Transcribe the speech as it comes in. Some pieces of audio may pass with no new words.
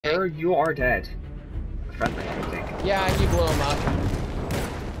Sir, you are dead. Friendly, I think. Yeah, you blew him up.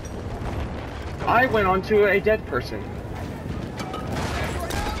 I went onto a dead person.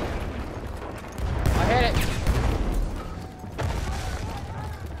 I hit it.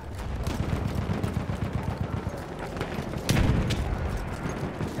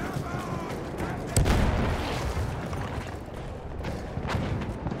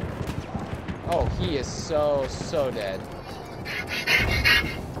 Oh, he is so dead.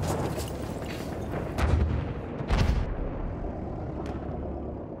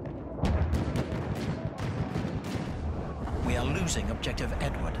 We are losing objective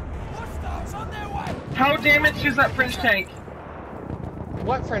Edward. Hostiles on their way! How damaged is that French tank?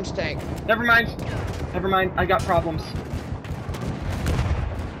 What French tank? Never mind. Never mind. I got problems.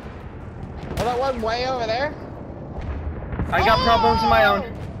 Oh, that one way over there? I got problems of my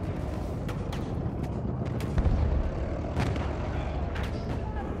own.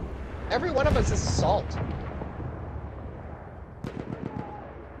 Every one of us is salt.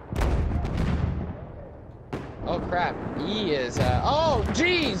 Oh crap, E is, oh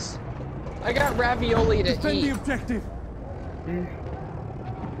jeez! I got ravioli to Defend eat. the objective.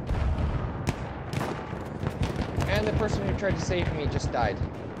 And the person who tried to save me just died.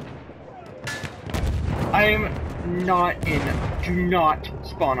 I'm not in. Do not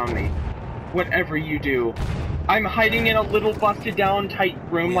spawn on me. Whatever you do. I'm hiding in a little busted down tight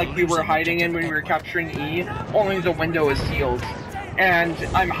room like we were hiding in when we were capturing E, only the window is sealed. And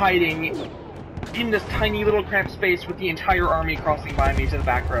I'm hiding in this tiny little cramped space with the entire army crossing by me to the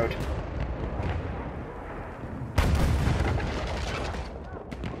back road.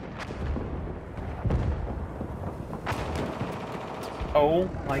 Oh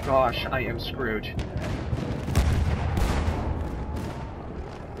my gosh, I am screwed.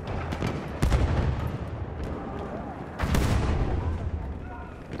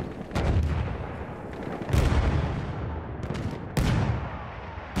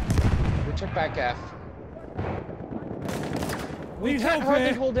 We took back F. We Need can't help hardly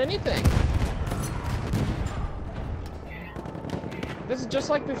here. hold anything. This is just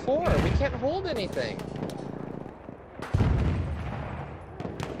like before. We can't hold anything.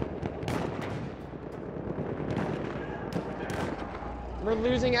 We're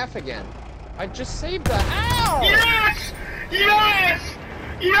losing F again. I just saved the. Ow! Yes! Yes!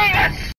 Yes!